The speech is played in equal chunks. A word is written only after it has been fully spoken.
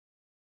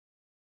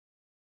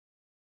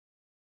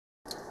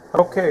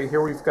Okay,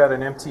 here we've got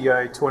an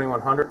MTI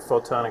 2100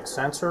 photonic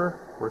sensor.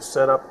 We're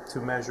set up to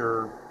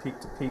measure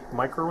peak-to-peak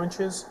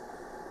microinches.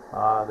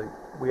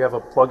 We have a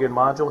plug-in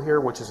module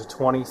here, which is a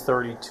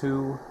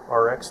 2032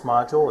 RX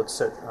module. It's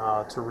set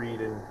to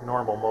read in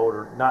normal mode,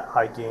 or not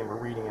high gain,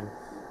 but reading in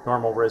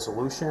normal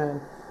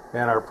resolution.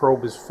 And our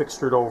probe is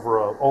fixtured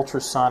over an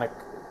ultrasonic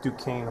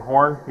Dukane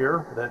horn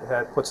here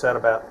that puts out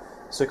about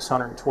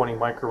 620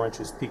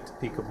 microinches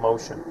peak-to-peak of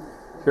motion.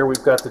 Here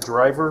we've got the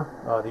driver,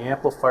 the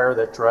amplifier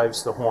that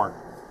drives the horn.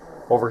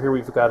 Over here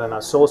we've got an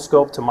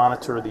oscilloscope to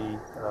monitor the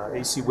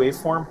AC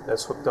waveform.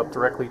 That's hooked up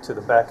directly to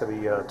the back of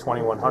the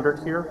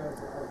 2100 here.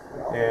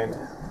 And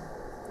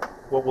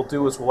what we'll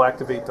do is we'll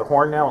activate the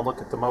horn now and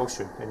look at the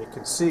motion. And you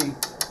can see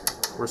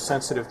we're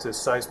sensitive to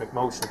seismic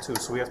motion too,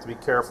 so we have to be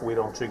careful we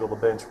don't jiggle the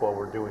bench while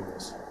we're doing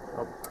this.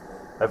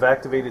 I've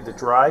activated the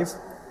drive.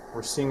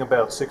 We're seeing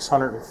about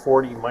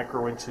 640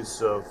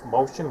 microinches of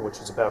motion, which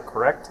is about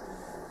correct.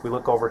 If we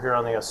look over here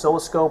on the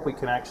oscilloscope, we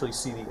can actually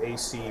see the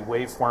AC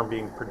waveform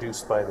being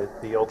produced by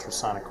the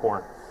ultrasonic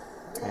horn.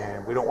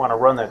 And we don't want to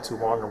run that too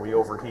long or we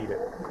overheat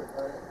it.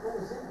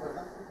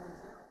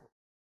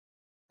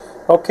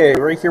 Okay,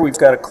 right here we've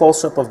got a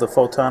close-up of the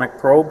Photonic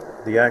Probe,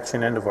 the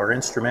action end of our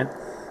instrument.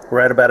 We're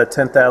at about a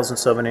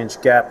 10,000ths of an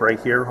inch gap right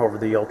here over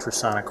the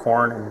ultrasonic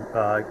horn.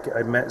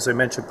 And as I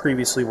mentioned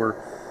previously,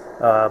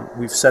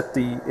 we've set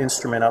the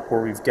instrument up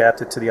where we've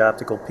gapped it to the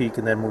optical peak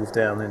and then moved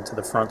down into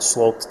the front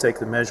slope to take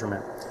the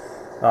measurement.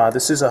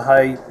 This is a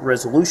high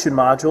resolution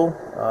module,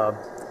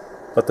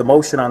 but the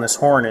motion on this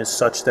horn is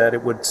such that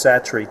it would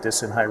saturate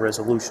this in high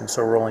resolution,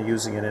 so we're only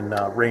using it in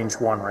range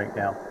 1 right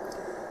now.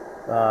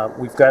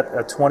 We've got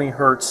a 20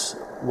 hertz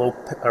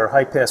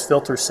high pass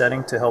filter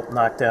setting to help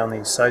knock down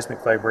the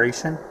seismic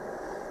vibration,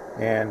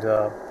 and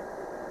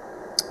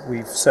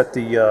we've set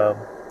the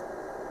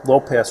low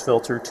pass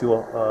filter to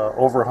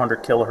over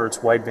 100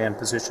 kilohertz wideband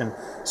position,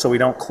 so we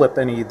don't clip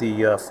any of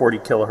the 40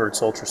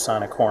 kilohertz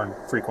ultrasonic horn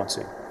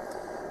frequency.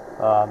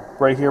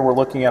 Right here we're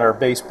looking at our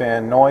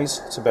baseband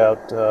noise. It's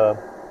about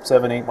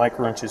 7-8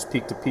 microinches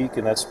peak to peak,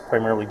 and that's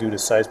primarily due to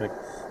seismic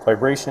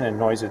vibration and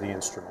noise of the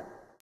instrument.